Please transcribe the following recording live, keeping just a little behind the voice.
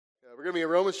We're going to be in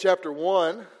Romans chapter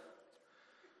 1.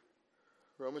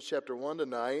 Romans chapter 1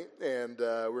 tonight. And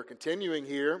we're continuing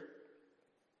here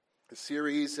the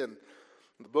series in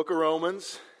the book of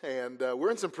Romans. And we're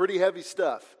in some pretty heavy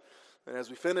stuff. And as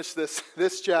we finish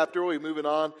this chapter, we'll be moving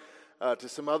on to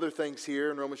some other things here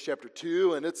in Romans chapter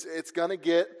 2. And it's going to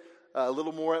get a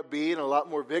little more upbeat and a lot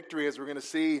more victory, as we're going to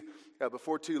see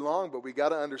before too long. But we got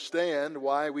to understand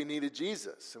why we needed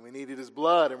Jesus. And we needed His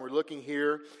blood. And we're looking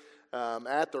here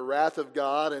at the wrath of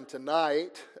God, and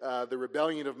tonight, the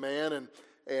rebellion of man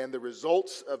and the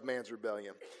results of man's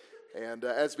rebellion. And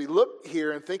as we look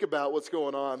here and think about what's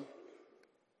going on,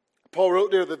 Paul wrote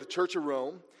there to the church of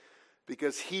Rome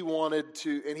because he wanted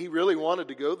to, and he really wanted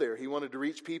to go there. He wanted to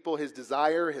reach people. His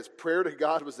desire, his prayer to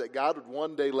God was that God would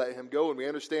one day let him go, and we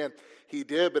understand he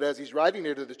did. But as he's writing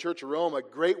there to the church of Rome, a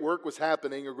great work was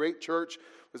happening. A great church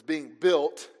was being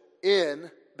built in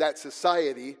that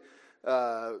society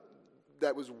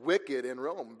that was wicked in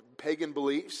Rome. Pagan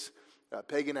beliefs,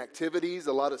 pagan activities,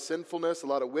 a lot of sinfulness, a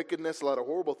lot of wickedness, a lot of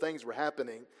horrible things were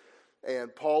happening.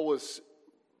 And Paul was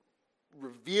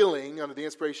revealing under the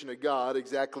inspiration of God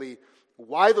exactly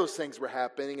why those things were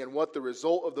happening and what the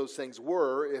result of those things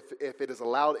were if it is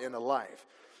allowed in a life.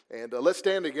 And let's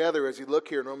stand together as we look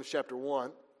here in Romans chapter 1.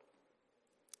 And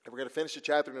we're going to finish the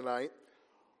chapter tonight,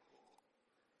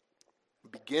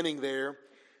 beginning there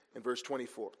in verse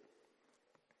 24.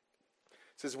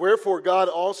 It says, "Wherefore God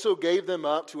also gave them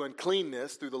up to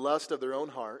uncleanness through the lust of their own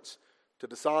hearts, to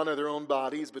dishonor their own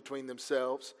bodies between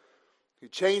themselves, who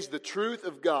changed the truth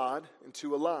of God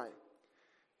into a lie,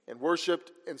 and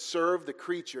worshipped and served the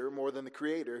creature more than the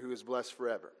Creator, who is blessed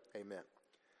forever. Amen.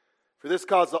 For this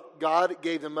cause God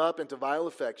gave them up into vile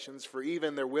affections, for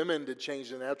even their women did change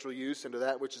the natural use into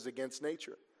that which is against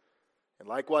nature. And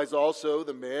likewise also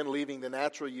the men, leaving the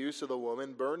natural use of the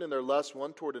woman, burned in their lust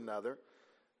one toward another,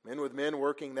 men with men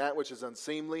working that which is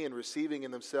unseemly, and receiving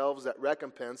in themselves that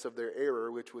recompense of their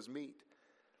error which was meet.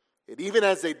 Yet even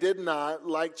as they did not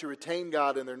like to retain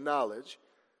God in their knowledge,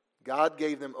 God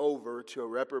gave them over to a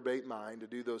reprobate mind to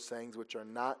do those things which are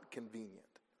not convenient.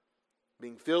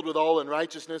 Being filled with all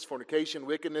unrighteousness, fornication,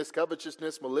 wickedness,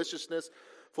 covetousness, maliciousness,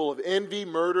 full of envy,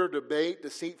 murder, debate,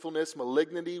 deceitfulness,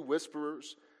 malignity,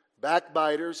 whisperers,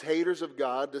 backbiters, haters of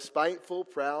God, despiteful,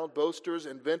 proud, boasters,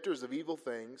 inventors of evil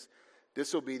things,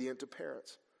 disobedient to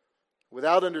parents,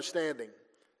 without understanding,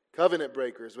 covenant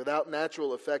breakers, without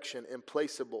natural affection,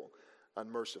 implacable,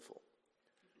 unmerciful,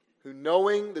 who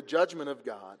knowing the judgment of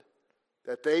God,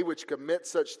 that they which commit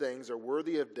such things are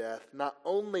worthy of death, not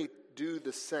only do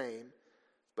the same,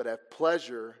 but have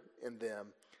pleasure in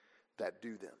them that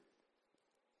do them."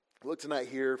 Look tonight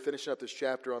here, finishing up this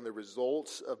chapter on the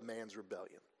results of man's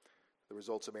rebellion. The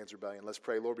results of man's rebellion. Let's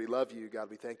pray. Lord, we love you. God,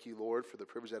 we thank you, Lord, for the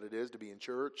privilege that it is to be in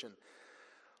church. And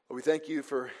Lord, we thank you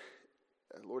for,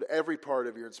 Lord, every part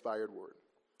of your inspired word.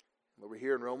 Lord, we're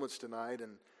here in Romans tonight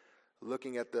and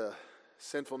looking at the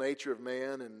sinful nature of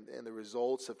man and the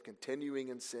results of continuing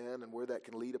in sin and where that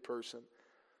can lead a person.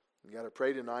 And God, I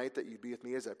pray tonight that you'd be with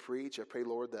me as I preach. I pray,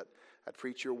 Lord, that I'd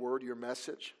preach your word, your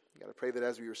message. God, I pray that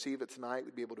as we receive it tonight,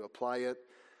 we'd be able to apply it.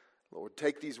 Lord,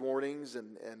 take these warnings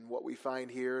and what we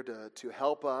find here to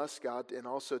help us, God, and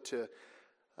also to,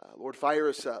 Lord, fire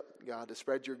us up, God, to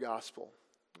spread your gospel.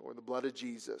 Lord, the blood of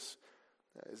Jesus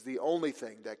is the only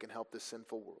thing that can help this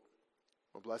sinful world.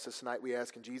 Lord, bless us tonight, we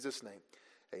ask in Jesus' name.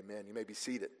 Amen. You may be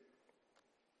seated.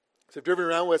 So I've driven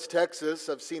around West Texas.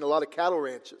 I've seen a lot of cattle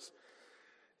ranches.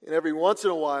 And every once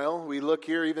in a while, we look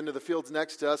here, even to the fields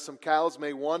next to us, some cows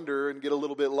may wander and get a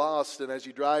little bit lost. And as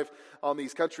you drive on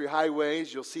these country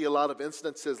highways, you'll see a lot of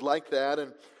instances like that.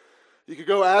 And you could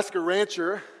go ask a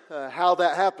rancher how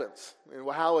that happens. And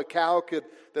how a cow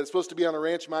that's supposed to be on a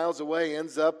ranch miles away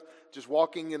ends up just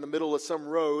walking in the middle of some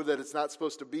road that it's not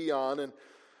supposed to be on. And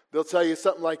they'll tell you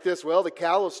something like this: well, the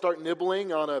cow will start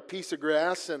nibbling on a piece of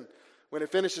grass, and when it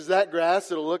finishes that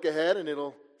grass, it'll look ahead and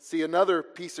it'll see another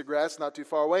piece of grass not too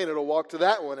far away, and it'll walk to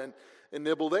that one and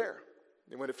nibble there.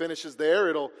 And when it finishes there,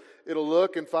 it'll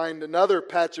look and find another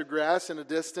patch of grass in a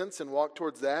distance and walk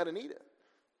towards that and eat it.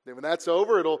 Then when that's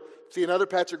over, it'll see another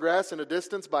patch of grass in a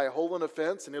distance by a hole in a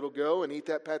fence, and it'll go and eat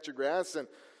that patch of grass. And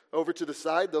over to the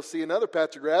side, they'll see another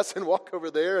patch of grass and walk over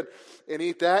there and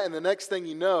eat that. And the next thing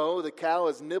you know, the cow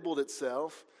has nibbled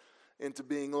itself into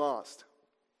being lost.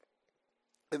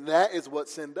 And that is what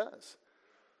sin does.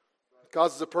 It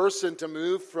causes a person to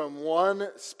move from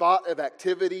one spot of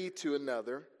activity to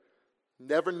another,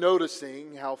 never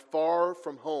noticing how far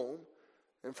from home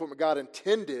and from what God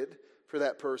intended for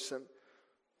that person,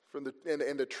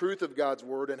 and the truth of God's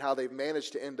word, and how they've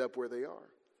managed to end up where they are.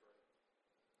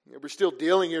 We're still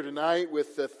dealing here tonight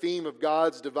with the theme of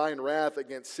God's divine wrath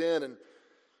against sin. And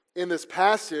in this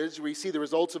passage, we see the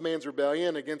results of man's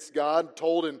rebellion against God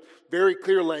told in very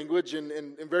clear language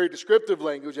and very descriptive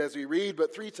language as we read.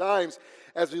 But 3 times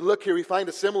as we look here, we find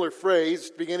a similar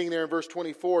phrase beginning there in verse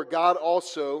 24, God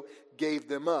also gave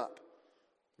them up.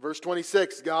 Verse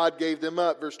 26, God gave them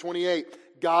up. Verse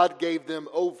 28, God gave them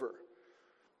over.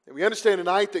 And we understand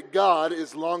tonight that God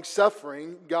is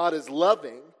long-suffering, God is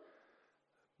loving,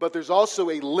 but there's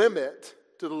also a limit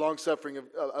to the long-suffering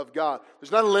of God.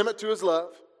 There's not a limit to His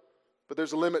love, but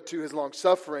there's a limit to His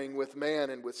long-suffering with man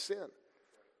and with sin.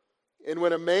 And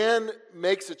when a man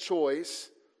makes a choice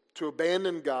to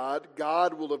abandon God,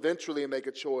 God will eventually make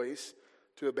a choice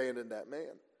to abandon that man.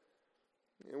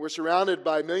 And we're surrounded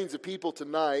by millions of people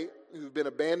tonight who've been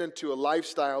abandoned to a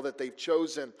lifestyle that they've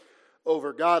chosen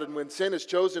over God. And when sin is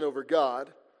chosen over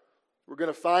God, we're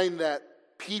going to find that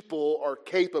people are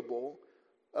capable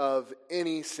of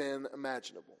any sin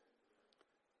imaginable.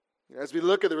 As we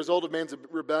look at the result of man's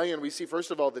rebellion, we see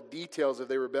first of all the details of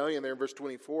their rebellion there in verse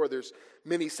 24. There's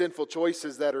many sinful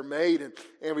choices that are made.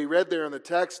 And we read there in the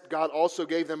text, God also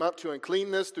gave them up to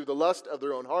uncleanness through the lust of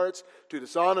their own hearts, to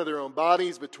dishonor their own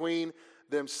bodies between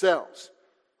themselves.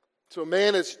 So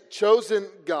man has chosen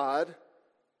God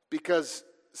because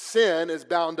sin is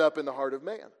bound up in the heart of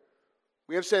man.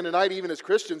 We understand tonight, even as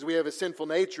Christians, we have a sinful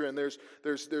nature, and there's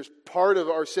part of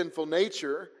our sinful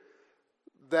nature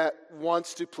that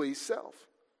wants to please self.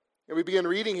 And we begin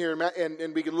reading here,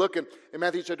 and we can look in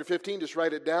Matthew chapter 15, just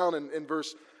write it down in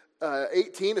verse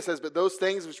 18. It says, but those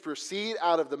things which proceed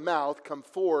out of the mouth come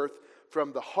forth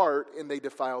from the heart, and they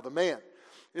defile the man.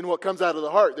 And what comes out of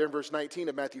the heart, there in verse 19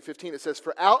 of Matthew 15, it says,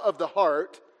 for out of the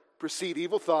heart proceed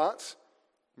evil thoughts,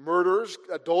 murders,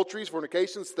 adulteries,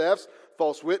 fornications, thefts,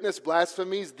 false witness,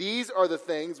 blasphemies. These are the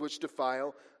things which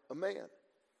defile a man.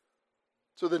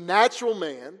 So the natural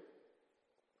man,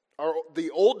 the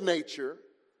old nature,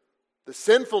 the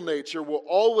sinful nature will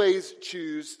always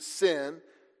choose sin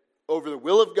over the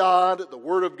will of God, the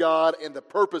Word of God, and the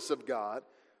purpose of God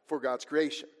for God's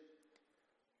creation.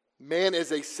 Man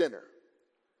is a sinner.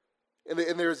 And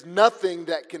there's nothing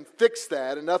that can fix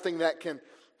that, and nothing that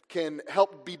can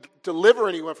help deliver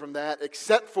anyone from that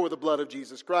except for the blood of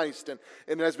Jesus Christ.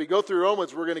 And as we go through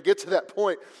Romans, we're going to get to that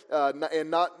point and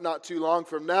not too long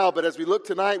from now. But as we look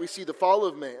tonight, we see the fall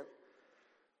of man.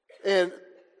 And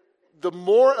the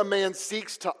more a man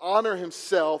seeks to honor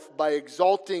himself by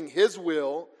exalting his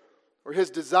will or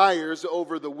his desires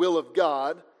over the will of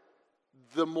God,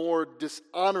 the more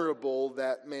dishonorable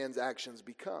that man's actions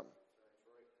become.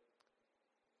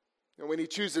 And when he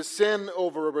chooses sin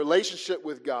over a relationship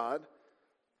with God,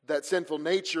 that sinful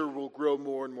nature will grow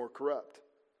more and more corrupt.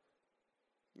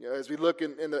 As we look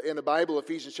in the Bible,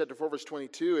 Ephesians chapter 4, verse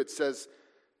 22, it says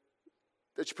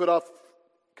that you put off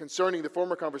concerning the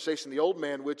former conversation the old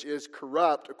man, which is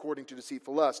corrupt according to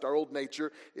deceitful lust. Our old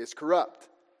nature is corrupt.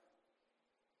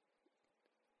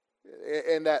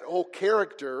 And that whole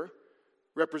character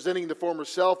representing the former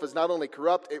self is not only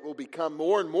corrupt, it will become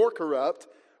more and more corrupt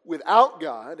without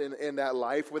God in that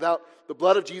life, without the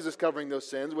blood of Jesus covering those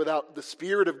sins, without the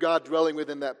Spirit of God dwelling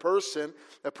within that person.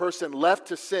 A person left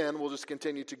to sin will just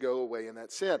continue to go away in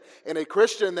that sin. And a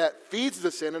Christian that feeds the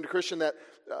sin, and a Christian that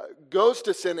goes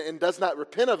to sin and does not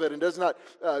repent of it and does not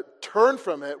turn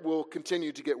from it, will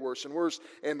continue to get worse and worse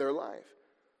in their life.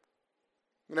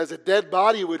 And as a dead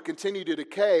body would continue to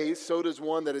decay, so does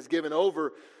one that is given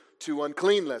over to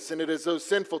uncleanness. And it is those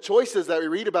sinful choices that we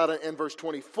read about in verse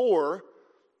 24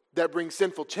 that brings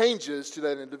sinful changes to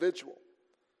that individual.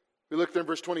 We look there in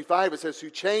verse 25, it says, who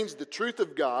changed the truth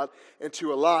of God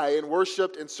into a lie and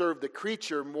worshipped and served the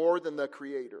creature more than the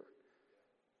Creator.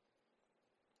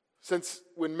 Since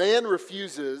when man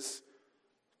refuses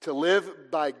to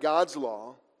live by God's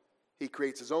law, he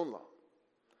creates his own law.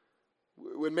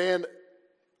 When man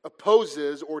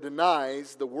opposes or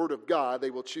denies the Word of God,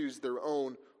 they will choose their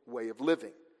own way of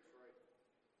living.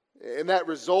 And that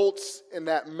results in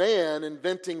that man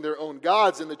inventing their own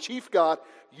gods, and the chief god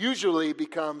usually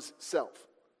becomes self.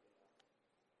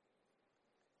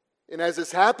 And as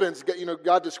this happens,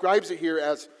 God describes it here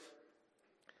as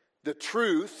the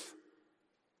truth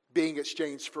being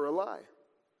exchanged for a lie.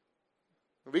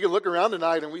 We can look around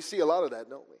tonight and we see a lot of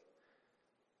that, don't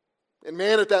we? And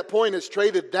man at that point has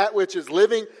traded that which is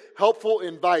living, helpful,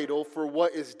 and vital for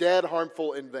what is dead,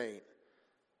 harmful, and vain.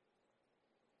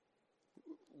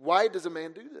 Why does a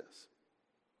man do this?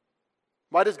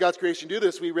 Why does God's creation do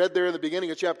this? We read there in the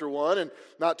beginning of chapter 1, and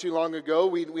not too long ago,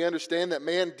 we understand that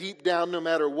man deep down, no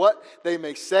matter what they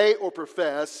may say or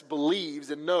profess, believes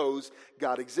and knows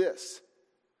God exists.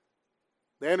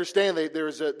 They understand there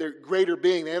is a greater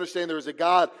being. They understand there is a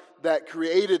God that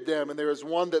created them, and there is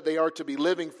one that they are to be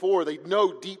living for. They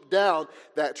know deep down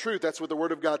that truth. That's what the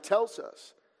Word of God tells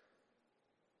us.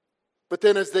 But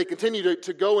then as they continue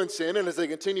to go in sin, and as they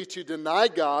continue to deny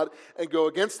God and go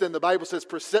against Him, the Bible says,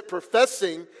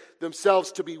 professing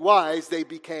themselves to be wise, they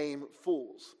became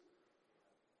fools.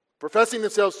 Professing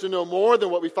themselves to know more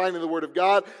than what we find in the Word of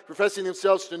God, professing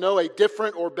themselves to know a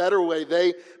different or better way,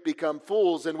 they become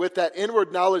fools. And with that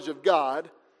inward knowledge of God,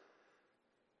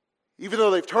 even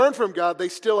though they've turned from God, they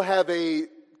still have a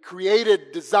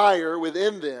created desire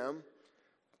within them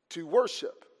to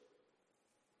worship.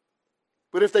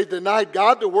 But if they denied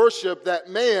God to worship, that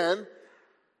man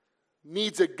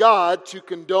needs a God to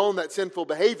condone that sinful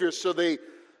behavior, so they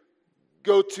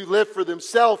go to live for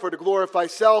themselves or to glorify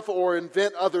self or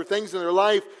invent other things in their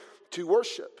life to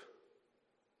worship.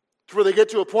 To where they get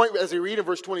to a point, as they read in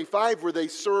verse 25, where they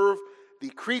serve the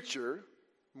creature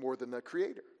more than the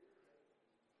Creator.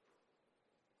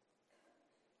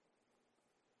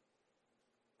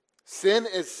 Sin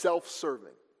is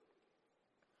self-serving.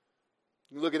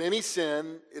 You look at any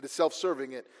sin, it is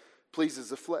self-serving. It pleases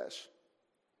the flesh.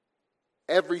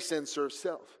 Every sin serves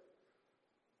self.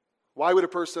 Why would a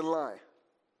person lie?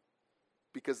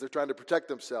 Because they're trying to protect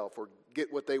themselves or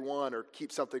get what they want or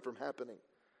keep something from happening.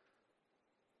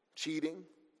 Cheating,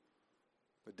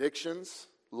 addictions,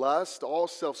 lust, all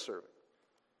self-serving.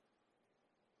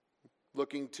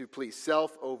 Looking to please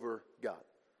self over God.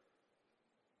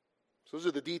 So those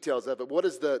are the details of it. What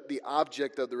is the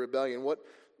object of the rebellion?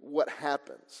 What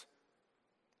happens?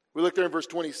 We look there in verse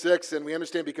 26 and we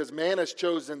understand because man has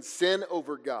chosen sin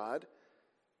over God,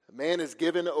 man is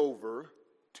given over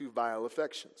to vile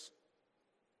affections.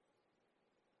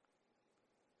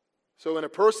 So in a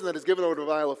person that is given over to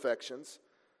vile affections,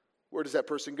 where does that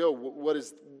person go? What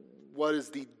is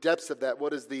the depths of that?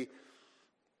 What is the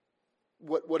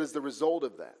result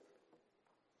of that?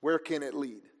 Where can it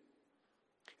lead?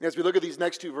 And as we look at these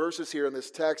next two verses here in this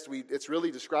text, it's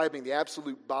really describing the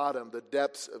absolute bottom, the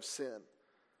depths of sin.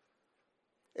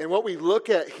 And what we look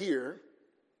at here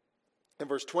in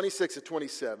verse 26 and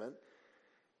 27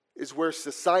 is where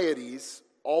societies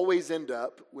always end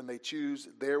up when they choose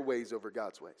their ways over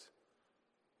God's ways.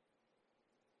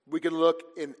 We can look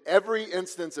in every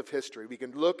instance of history. We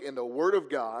can look in the Word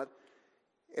of God,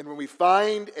 and when we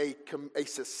find a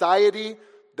society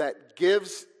that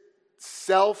gives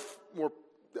self more,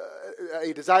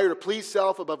 a desire to please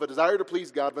self above a desire to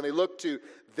please God, when they look to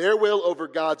their will over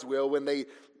God's will, when they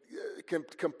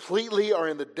completely are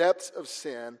in the depths of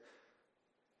sin,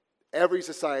 every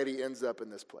society ends up in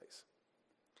this place.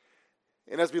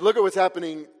 And as we look at what's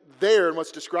happening there and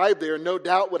what's described there, no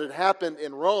doubt what had happened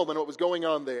in Rome and what was going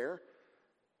on there,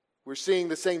 we're seeing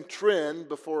the same trend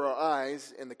before our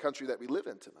eyes in the country that we live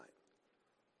in tonight.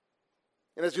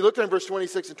 And as we look at verse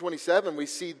 26 and 27, we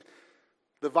see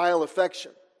the vile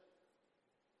affection.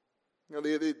 You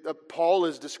know, Paul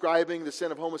is describing the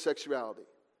sin of homosexuality.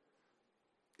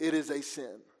 It is a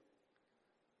sin.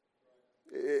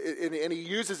 And he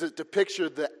uses it to picture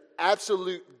the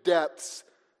absolute depths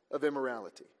of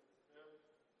immorality.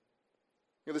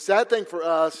 You know, the sad thing for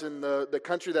us in the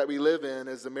country that we live in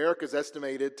is America is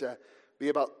estimated to be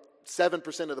about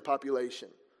 7% of the population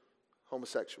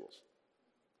homosexuals.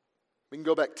 We can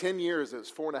go back 10 years, it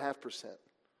was 4.5%.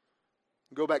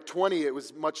 Go back 20, it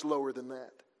was much lower than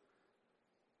that.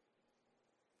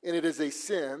 And it is a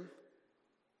sin.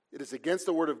 It is against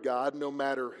the Word of God, no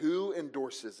matter who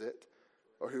endorses it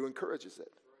or who encourages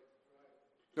it.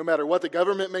 No matter what the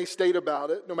government may state about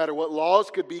it, no matter what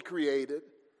laws could be created,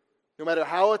 no matter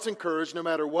how it's encouraged, no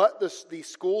matter what the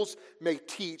schools may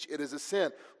teach, it is a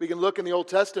sin. We can look in the Old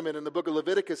Testament in the book of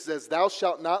Leviticus, it says, "Thou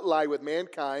shalt not lie with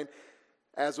mankind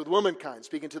as with womankind,"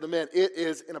 speaking to the men. It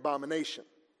is an abomination.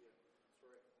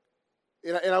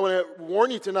 And I want to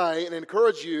warn you tonight and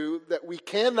encourage you that we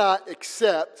cannot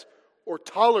accept or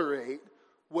tolerate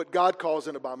what God calls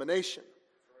an abomination.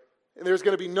 And there's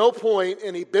going to be no point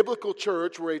in a biblical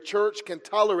church where a church can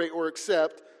tolerate or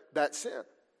accept that sin.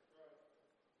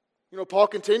 You know, Paul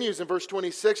continues in verse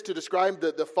 26 to describe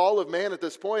the fall of man at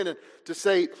this point and to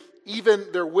say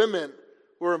even their women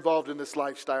were involved in this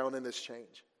lifestyle and in this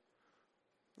change.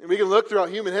 And we can look throughout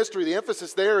human history. The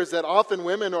emphasis there is that often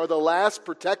women are the last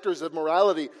protectors of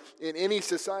morality in any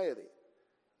society.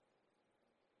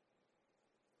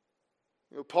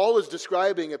 You know, Paul is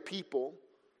describing a people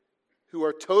who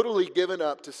are totally given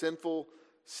up to sinful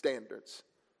standards,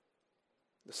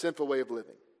 the sinful way of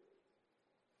living.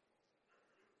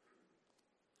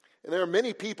 And there are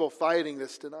many people fighting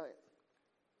this tonight.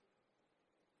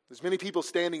 There's many people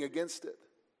standing against it.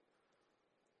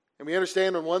 And we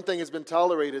understand when one thing has been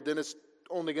tolerated, then it's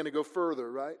only going to go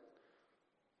further, right?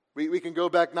 We can go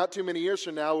back not too many years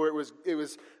from now where it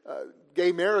was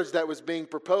gay marriage that was being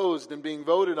proposed and being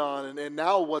voted on. And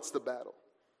now what's the battle?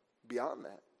 Beyond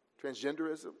that.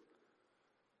 Transgenderism.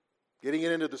 Getting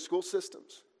it into the school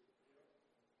systems.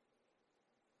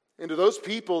 And to those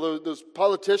people, those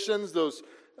politicians, those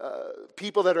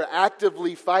people that are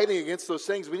actively fighting against those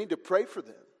things, we need to pray for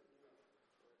them.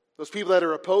 Those people that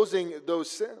are opposing those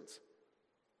sins.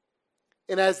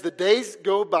 And as the days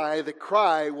go by, the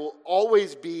cry will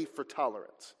always be for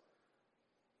tolerance.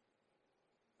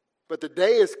 But the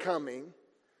day is coming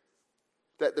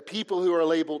that the people who are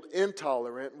labeled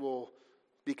intolerant will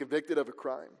be convicted of a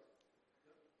crime.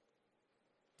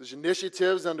 There's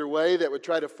initiatives underway that would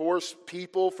try to force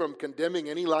people from condemning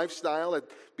any lifestyle. It'd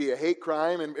be a hate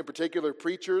crime, and in particular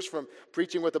preachers from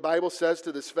preaching what the Bible says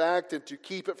to this fact and to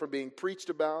keep it from being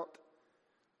preached about.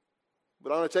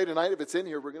 But I want to tell you tonight, if it's in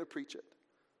here, we're going to preach it.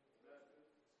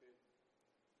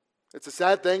 It's a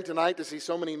sad thing tonight to see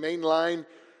so many mainline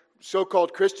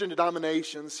so-called Christian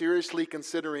denominations seriously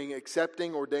considering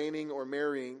accepting, ordaining, or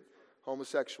marrying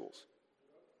homosexuals.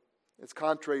 It's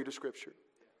contrary to Scripture.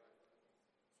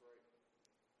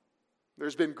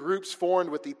 There's been groups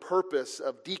formed with the purpose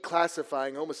of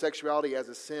declassifying homosexuality as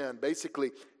a sin,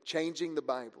 basically changing the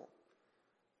Bible.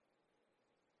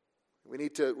 We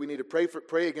need to pray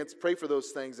for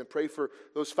those things and pray for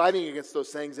those fighting against those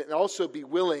things, and also be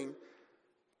willing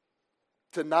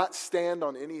to not stand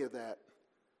on any of that.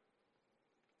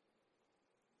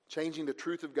 Changing the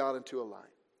truth of God into a lie.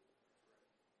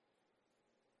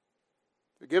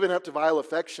 We're giving up to vile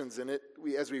affections, and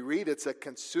as we read, it's a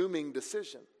consuming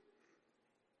decision.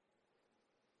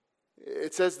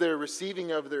 It says they're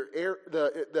receiving of their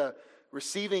the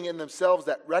receiving in themselves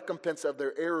that recompense of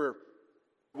their error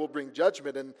will bring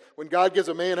judgment. And when God gives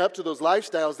a man up to those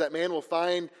lifestyles, that man will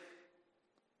find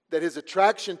that his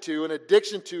attraction to and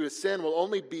addiction to his sin will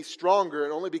only be stronger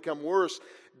and only become worse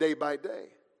day by day.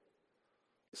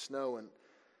 Snow and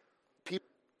people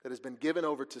that has been given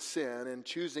over to sin and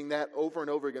choosing that over and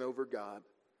over again over God,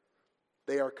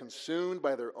 they are consumed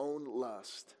by their own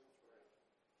lust,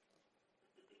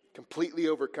 completely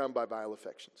overcome by vile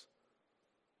affections.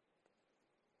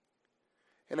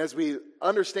 And as we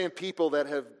understand people that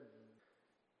have,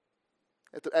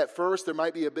 at first there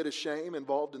might be a bit of shame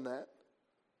involved in that.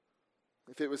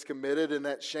 If it was committed, and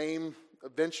that shame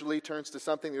eventually turns to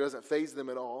something that doesn't faze them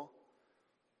at all.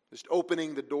 Just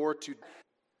opening the door to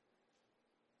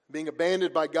being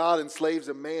abandoned by God enslaves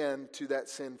a man to that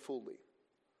sin fully.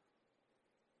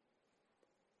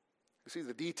 You see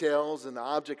the details and the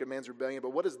object of man's rebellion,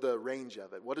 but what is the range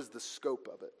of it? What is the scope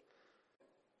of it?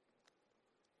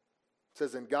 It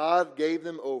says, and God gave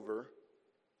them over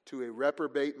to a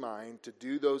reprobate mind to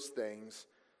do those things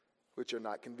which are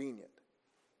not convenient.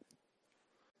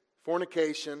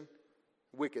 Fornication,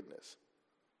 wickedness.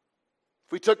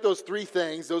 If we took those three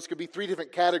things, those could be three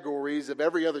different categories of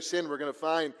every other sin we're going to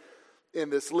find in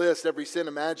this list, every sin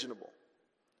imaginable.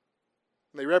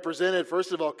 And they represented,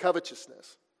 first of all,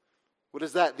 covetousness. What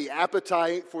is that? The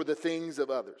appetite for the things of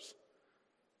others.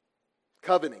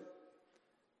 Coveting.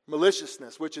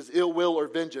 Maliciousness, which is ill will or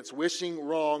vengeance, wishing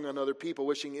wrong on other people,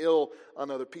 wishing ill on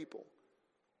other people.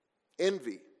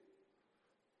 Envy.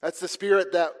 That's the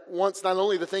spirit that wants not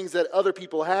only the things that other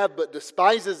people have, but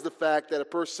despises the fact that a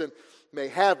person may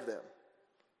have them.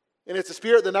 And it's a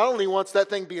spirit that not only wants that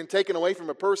thing being taken away from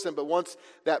a person, but wants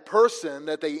that person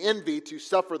that they envy to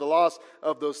suffer the loss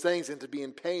of those things and to be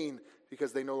in pain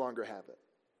because they no longer have it.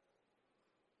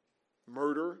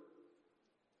 Murder.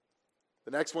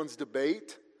 The next one's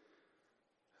debate.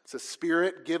 It's a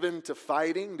spirit given to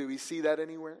fighting. Do we see that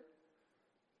anywhere?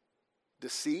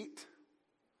 Deceit.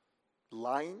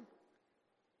 Lying.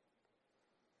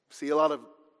 See a lot of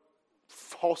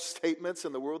false statements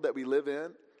in the world that we live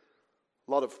in.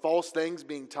 A lot of false things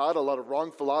being taught. A lot of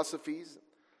wrong philosophies.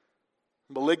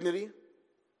 Malignity.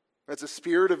 That's a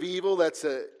spirit of evil. That's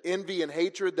a envy and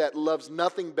hatred that loves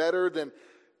nothing better than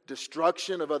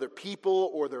destruction of other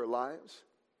people or their lives.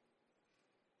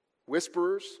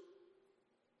 Whisperers.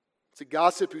 It's a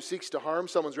gossip who seeks to harm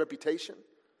someone's reputation.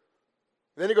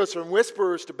 And then it goes from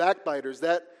whisperers to backbiters.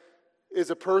 That is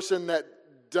a person that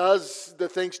does the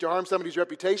things to harm somebody's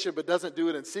reputation but doesn't do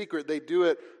it in secret. They do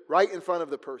it right in front of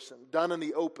the person, done in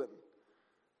the open.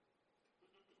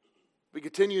 We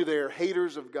continue there,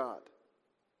 haters of God.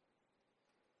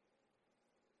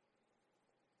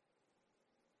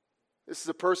 This is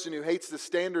a person who hates the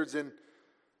standards and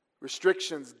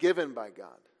restrictions given by God.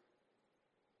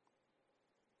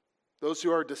 Those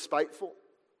who are despiteful.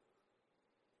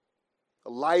 A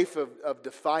life of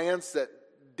defiance that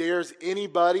dares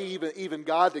anybody, even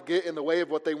God, to get in the way of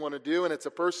what they want to do. And it's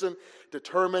a person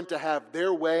determined to have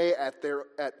their way at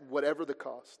whatever the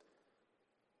cost.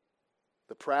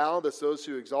 The proud, that's those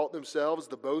who exalt themselves.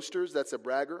 The boasters, that's a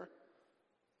bragger.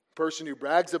 Person who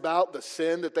brags about the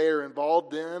sin that they are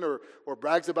involved in or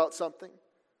brags about something.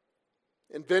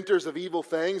 Inventors of evil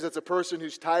things, that's a person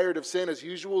who's tired of sin as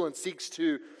usual and seeks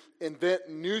to invent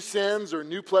new sins or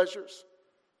new pleasures.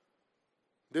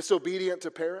 Disobedient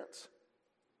to parents.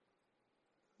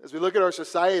 As we look at our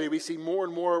society, we see more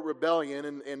and more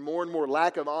rebellion and more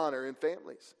lack of honor in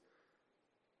families.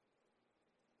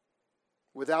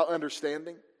 Without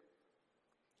understanding.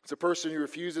 It's a person who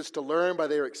refuses to learn by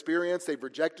their experience. They've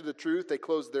rejected the truth. They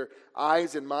close their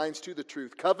eyes and minds to the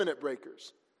truth. Covenant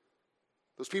breakers.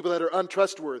 Those people that are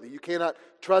untrustworthy. You cannot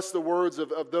trust the words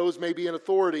of those maybe in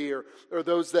authority or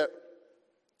those that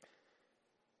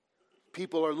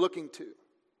people are looking to.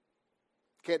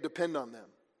 Can't depend on them.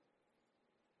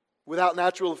 Without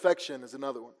natural affection is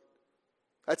another one.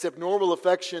 That's abnormal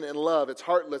affection and love. It's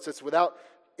heartless. It's without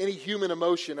any human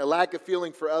emotion, a lack of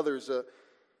feeling for others,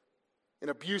 an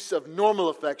abuse of normal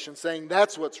affection, saying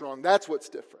that's what's wrong, that's what's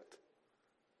different.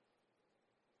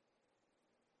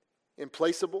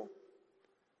 Implacable.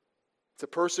 It's a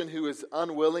person who is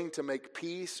unwilling to make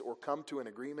peace or come to an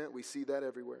agreement. We see that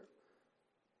everywhere.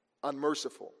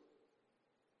 Unmerciful.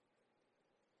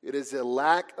 It is a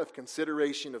lack of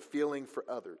consideration of feeling for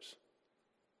others.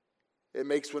 It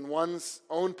makes when one's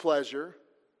own pleasure,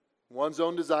 one's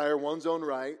own desire, one's own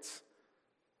rights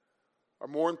are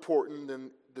more important than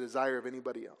the desire of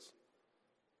anybody else.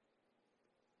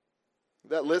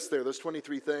 That list there, those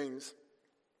 23 things,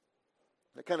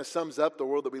 that kind of sums up the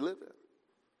world that we live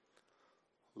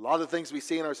in. A lot of the things we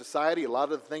see in our society, a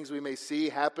lot of the things we may see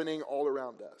happening all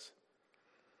around us.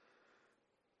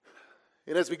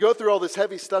 And as we go through all this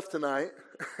heavy stuff tonight,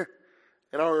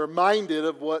 and are reminded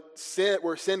of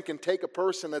where sin can take a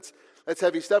person, that's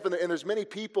heavy stuff. And there's many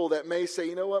people that may say,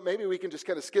 you know what, maybe we can just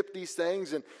kind of skip these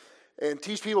things and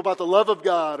teach people about the love of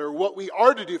God or what we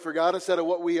are to do for God instead of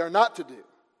what we are not to do.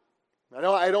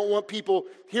 I don't want people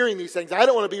hearing these things. I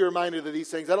don't want to be reminded of these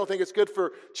things. I don't think it's good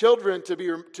for children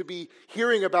to be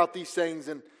hearing about these things.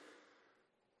 And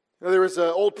there was an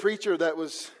old preacher that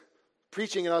was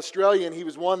preaching in Australia, and he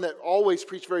was one that always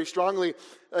preached very strongly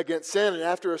against sin. And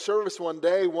after a service one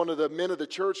day, one of the men of the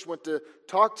church went to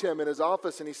talk to him in his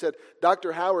office, and he said,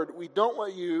 Dr. Howard, we don't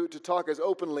want you to talk as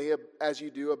openly as you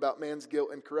do about man's guilt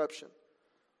and corruption.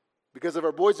 Because if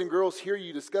our boys and girls hear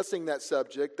you discussing that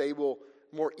subject, they will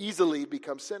more easily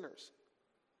become sinners.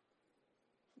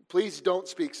 Please don't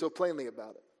speak so plainly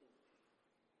about it.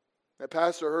 That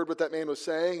pastor heard what that man was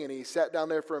saying, and he sat down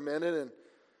there for a minute, and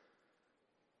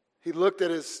he looked at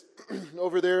his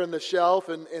over there in the shelf,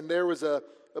 and there was a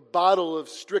bottle of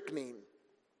strychnine.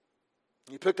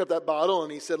 He picked up that bottle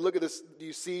and he said, look at this, do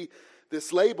you see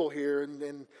this label here?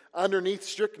 And underneath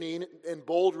strychnine in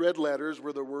bold red letters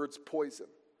were the words poison.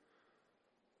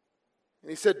 And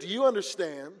he said, do you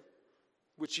understand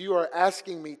what you are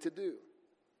asking me to do?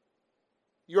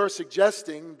 You are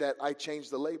suggesting that I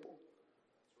change the label.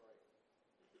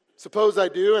 Suppose I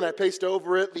do and I paste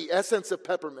over it the essence of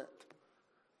peppermint.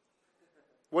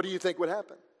 What do you think would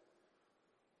happen?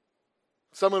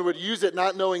 Someone would use it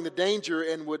not knowing the danger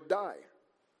and would die.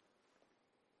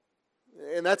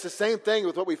 And that's the same thing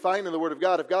with what we find in the Word of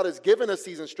God. If God has given us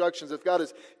these instructions, if God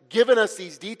has given us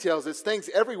these details, it's things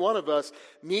every one of us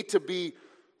need to be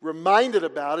reminded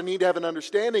about and need to have an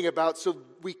understanding about so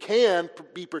we can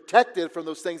be protected from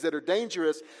those things that are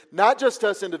dangerous, not just to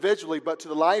us individually, but to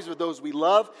the lives of those we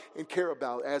love and care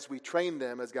about as we train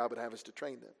them as God would have us to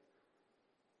train them.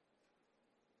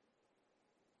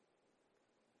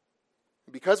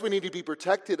 Because we need to be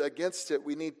protected against it,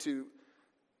 we need to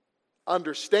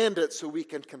understand it so we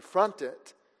can confront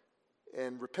it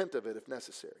and repent of it if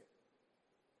necessary.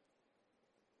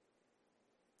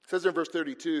 It says in verse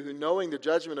 32, who knowing the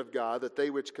judgment of God, that they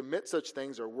which commit such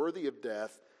things are worthy of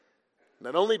death,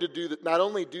 not only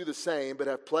do the same, but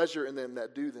have pleasure in them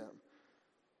that do them.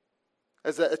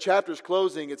 As a chapter's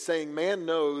closing, it's saying man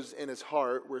knows in his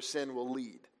heart where sin will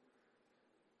lead.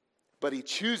 But he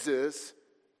chooses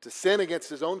to sin against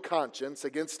his own conscience,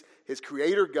 against his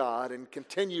creator God, and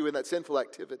continue in that sinful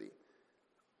activity.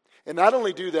 And not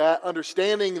only do that,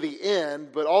 understanding the end,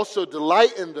 but also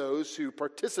delight in those who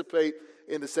participate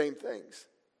in the same things.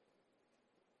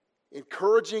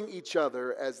 Encouraging each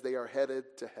other as they are headed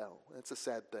to hell. It's a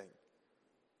sad thing.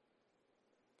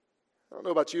 I don't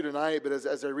know about you tonight, but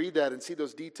as I read that and see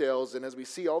those details, and as we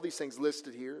see all these things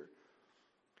listed here,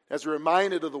 as we're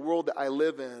reminded of the world that I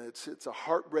live in, it's a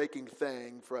heartbreaking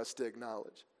thing for us to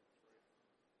acknowledge.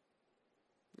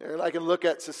 And I can look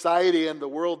at society and the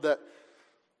world that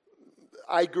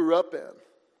I grew up in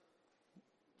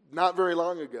not very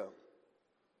long ago.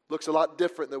 Looks a lot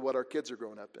different than what our kids are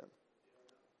growing up in,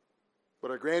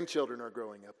 what our grandchildren are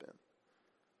growing up in.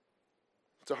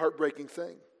 It's a heartbreaking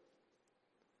thing.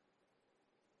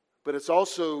 But it's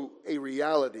also a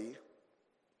reality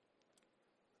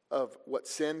of what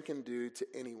sin can do to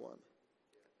anyone.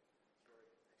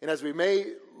 And as we may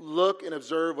look and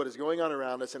observe what is going on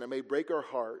around us, and it may break our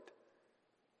heart,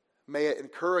 may it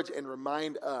encourage and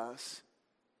remind us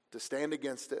to stand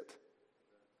against it,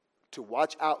 to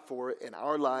watch out for it in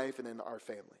our life and in our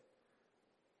family.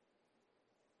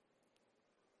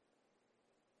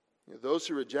 You know, those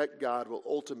who reject God will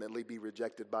ultimately be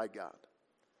rejected by God.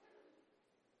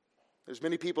 There's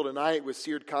many people tonight with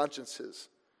seared consciences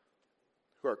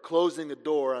who are closing the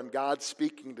door on God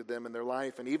speaking to them in their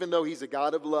life. And even though He's a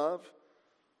God of love,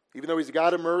 even though He's a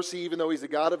God of mercy, even though He's a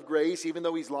God of grace, even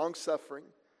though He's long-suffering,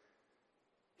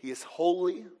 He is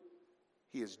holy,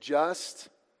 He is just,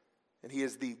 and He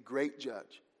is the great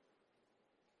judge.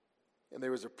 And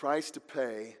there is a price to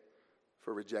pay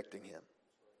for rejecting Him.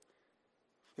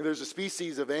 And there's a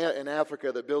species of ant in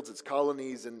Africa that builds its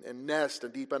colonies and nests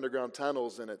in deep underground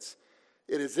tunnels, and it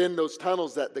is in those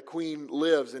tunnels that the queen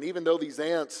lives. And even though these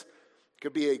ants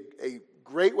could be a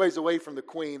great ways away from the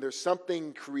queen, there's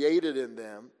something created in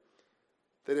them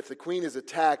that if the queen is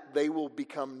attacked, they will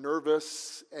become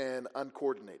nervous and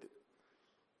uncoordinated.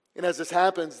 And as this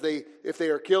happens, if they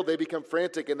are killed, they become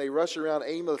frantic and they rush around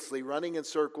aimlessly, running in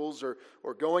circles or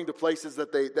going to places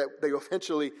that they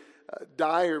eventually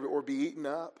die or be eaten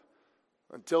up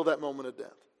until that moment of death.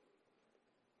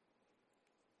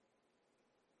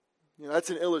 You know,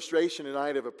 that's an illustration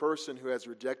tonight of a person who has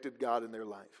rejected God in their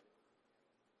life.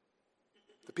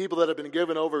 The people that have been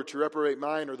given over to reprobate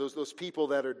mind are those people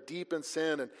that are deep in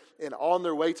sin and on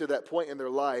their way to that point in their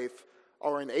life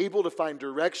are unable to find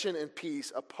direction and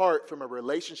peace apart from a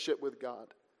relationship with God.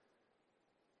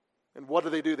 And what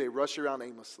do? They rush around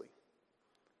aimlessly,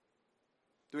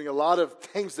 doing a lot of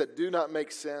things that do not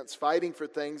make sense, fighting for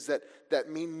things that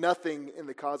mean nothing in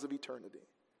the cause of eternity.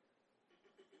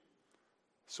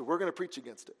 So we're going to preach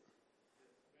against it.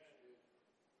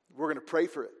 We're going to pray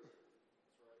for it.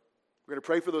 We're going to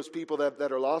pray for those people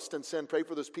that are lost in sin. Pray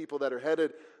for those people that are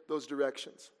headed those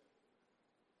directions.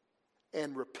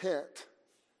 And repent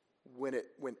when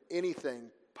anything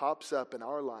pops up in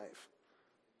our life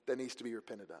that needs to be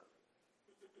repented of.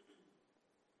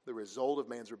 The result of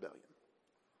man's rebellion.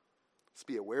 Let's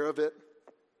be aware of it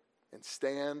and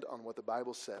stand on what the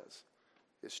Bible says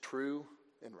is true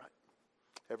and right.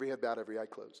 Every head bowed, every eye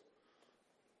closed.